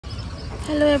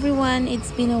Hello everyone,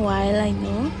 it's been a while, I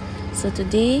know. So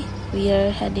today we are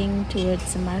heading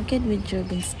towards the market with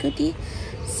Jordan Scooty.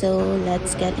 So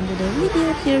let's get into the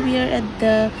video. Here we are at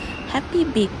the Happy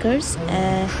Bakers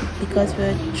because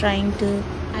we're trying to,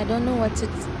 I don't know what's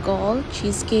it's called,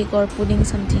 cheesecake or pudding,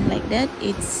 something like that.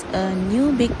 It's a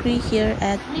new bakery here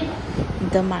at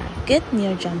the market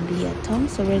near Jambliathong.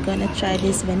 So we're gonna try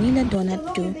this vanilla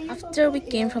donut too. After we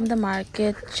came from the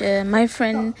market, my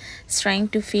friend is trying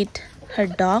to feed her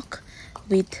dog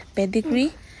with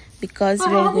pedigree because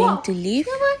we're going to leave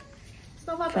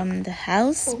from the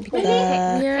house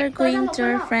because we are going to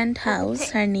her friend's house.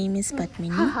 Her name is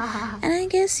Padmini and I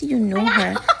guess you know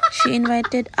her. She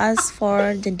invited us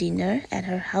for the dinner at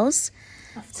her house.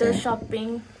 After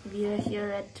shopping, we are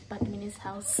here at Padmini's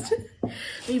house.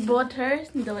 We bought her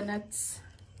donuts.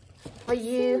 For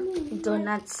you,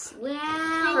 donuts from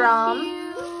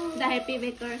the Happy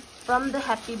Bakers. From the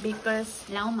Happy Bakers.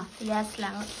 Lauma. Yes,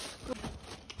 lang.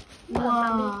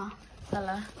 Wow.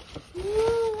 Salah.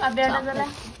 Abi ada salah.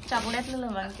 Chocolate lu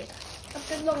bang ke.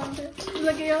 Chocolate lo bang ke.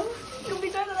 Lagi yo. Yung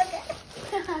bicara lagi.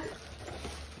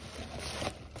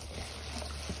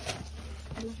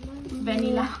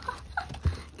 Vanilla.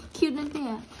 Cute nanti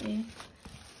ya. Yeah.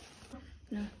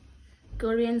 No.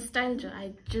 Korean style jo.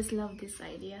 I just love this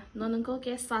idea. Nonon ko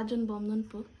ke sajon bom non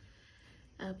po.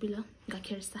 Pilo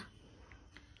gakhir sa.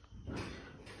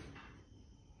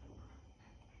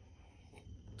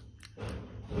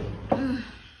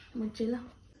 Mochila.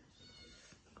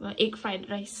 Egg fried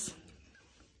rice.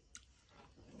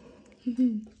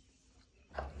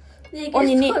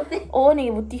 Oh ni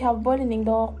buti habol ning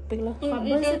dok piglo.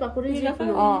 Habol se pakuri sila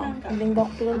palo. Oh, ning dok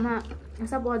piglo. Ma,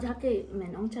 asa bo jake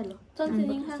men ong chalo. Tonte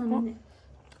ning ha ko.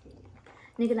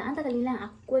 Ni kala anta kalila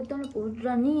aku ekdom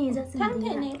pura ni ja se.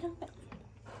 Thangte ning thang.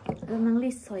 Mang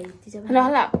li soy ti ja.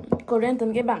 Hala Korean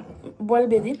tun ke bang bol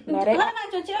bedin dare.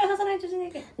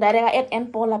 Dare ga et en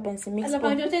pola pense mix po.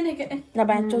 Na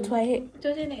ban cho thwai he.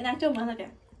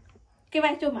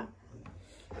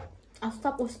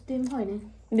 Asta postim hoy ne.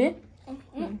 Di?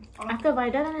 Asta vai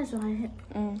da na so hai.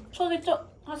 So cái chỗ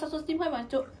họ sao số tìm hay mà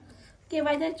chỗ kia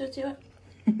vay đây chỗ chỗ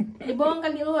để bong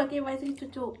cái liệu kia vay gì chỗ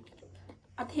chỗ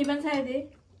à thì bạn sai đấy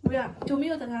bây giờ chỗ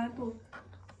miêu tận hàng phố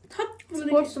thắt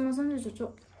Sports mo san jo jo.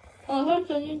 hơn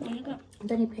chỗ như thế cả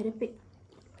Dani phere pe.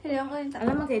 thế không ơi tại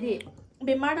Alama ke di.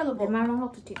 bị mar đâu Be mar long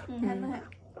lok ti. hắn nói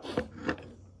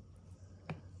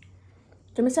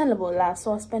Tumisan labo la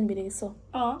sauce pan biri so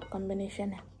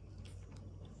combination ha.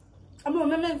 अब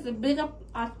मैं से breakup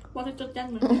आज बहुत चोट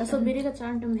जान में So biri ka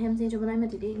chan tum hem se jo banai ma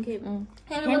ti di ke. hem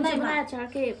Hem बनाई se mà ma char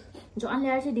ke jo an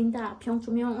ler se ding ta pyong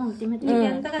chu myong ong ti ma ti.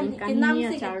 cái ta cái nam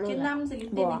से cái nam से cái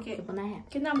tên Bo cái ke banai ha.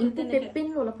 cái nam Impu tên pe cái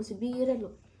pin lo la pu si bi re lo.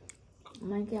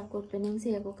 Man ke ako pening se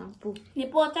ako kang pu. ni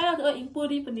po cha rồi impu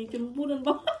đi bên đi chun pu đơn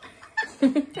bông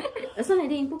So ne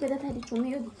di impu ke da thai di chu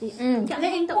mi yo di. cái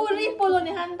này impu đi polo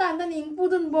này hắn ta ta impu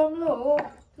đơn bông rồi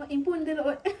mà impu đây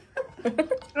rồi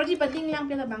rồi đi bên đi lang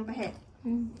cái là bằng phải hè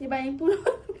đi bay impu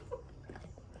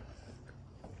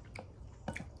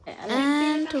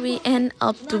And we end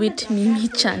up with Mimi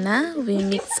Chana. We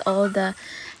mix all the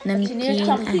namkeen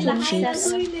and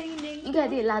chips. Inga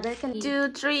di la da kan. 2,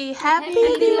 3, Happy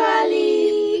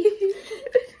Diwali!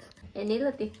 Ini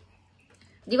lo ti.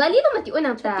 Diwali lo mati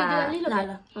unang ta. Diwali lo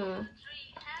kala.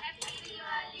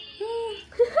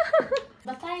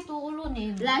 Batay tu ulo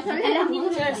ni. Last bite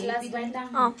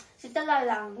lang. Sita la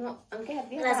lang. Ang kaya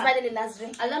happy. Last bite din last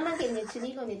drink. Alam mo kini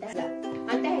chini lo ni da.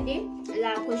 Anta hedi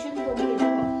la question to me na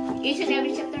ko. Each and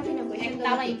every chapter pina question to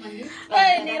me. Ay,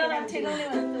 hindi na lang tingnan ni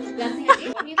man. Last hedi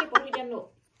ni ke pori dan lo.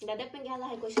 Dadak pang gala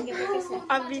hai question ke practice na.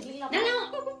 Abi. No.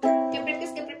 Ke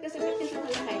practice na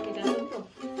wala hai ke dalam to.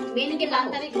 Main ke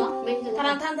lang tarik mo. Main ke.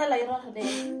 Tarang tanda la iro de.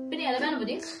 Pini alam na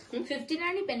budi. 15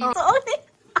 ani penny. Okay.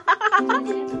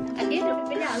 Adi to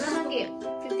pini alam na ke.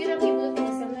 15 ani mo ke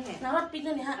sama hai. Nawat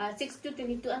pilo ni ha. 6 to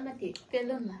 22 an mati.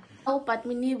 Pelon na. Oh,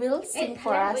 Padmini will sing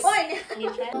for us.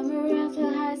 Summer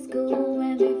after high school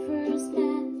when we first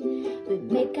met, we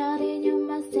make out in your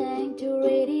Mustang to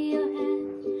Radiohead,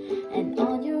 and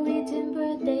on your 18th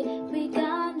birthday we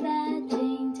got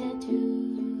matching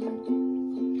tattoos.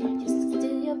 Just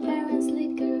steal your parents'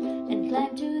 liquor and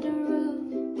climb to the roof.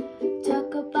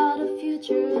 Talk about a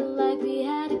future like we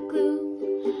had a clue.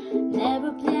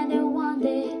 Never planned that one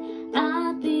day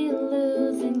I'd be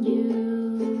losing you.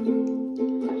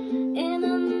 In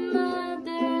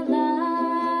another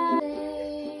life,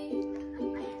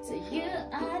 so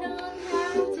I don't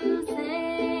have to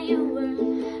say you were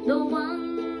the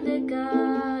one that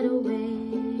got away,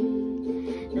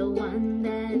 the one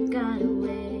that got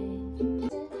away.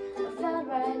 I fell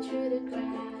right through the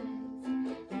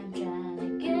cracks. I'm trying to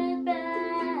get back.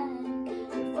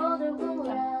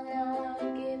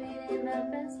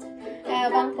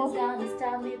 Nothing's gonna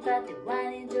stop me but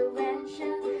divine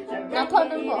intervention. Now turn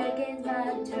them off. Against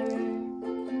my turn.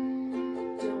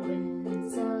 To win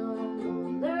some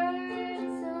or learn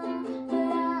some, but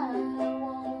I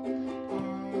won't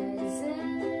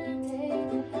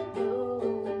hesitate no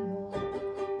more.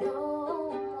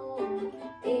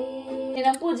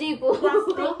 Kailangan puji po.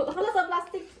 Plastic. Wala sa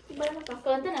plastic. Iba na pa.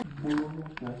 Konti na.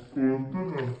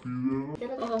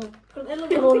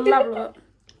 Roll up.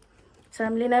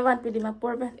 Samli na van pwede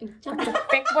ma-pour ba?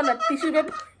 Pack po na tissue ba?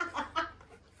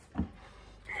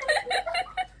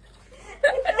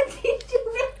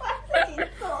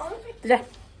 Tja.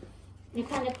 Ni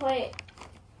kan jag på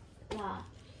ja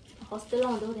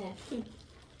hostelon då det.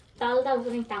 Tal så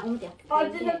ni ta om det.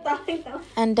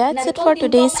 And that's it for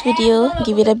today's video.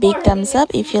 Give it a big thumbs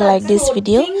up if you like this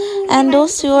video. And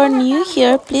those who are new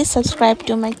here, please subscribe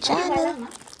to my channel.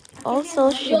 Also,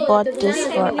 she bought this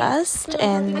for us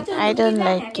and I don't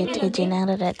like it.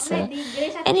 So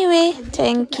anyway,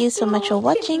 thank you so much for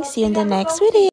watching. See you in the next video.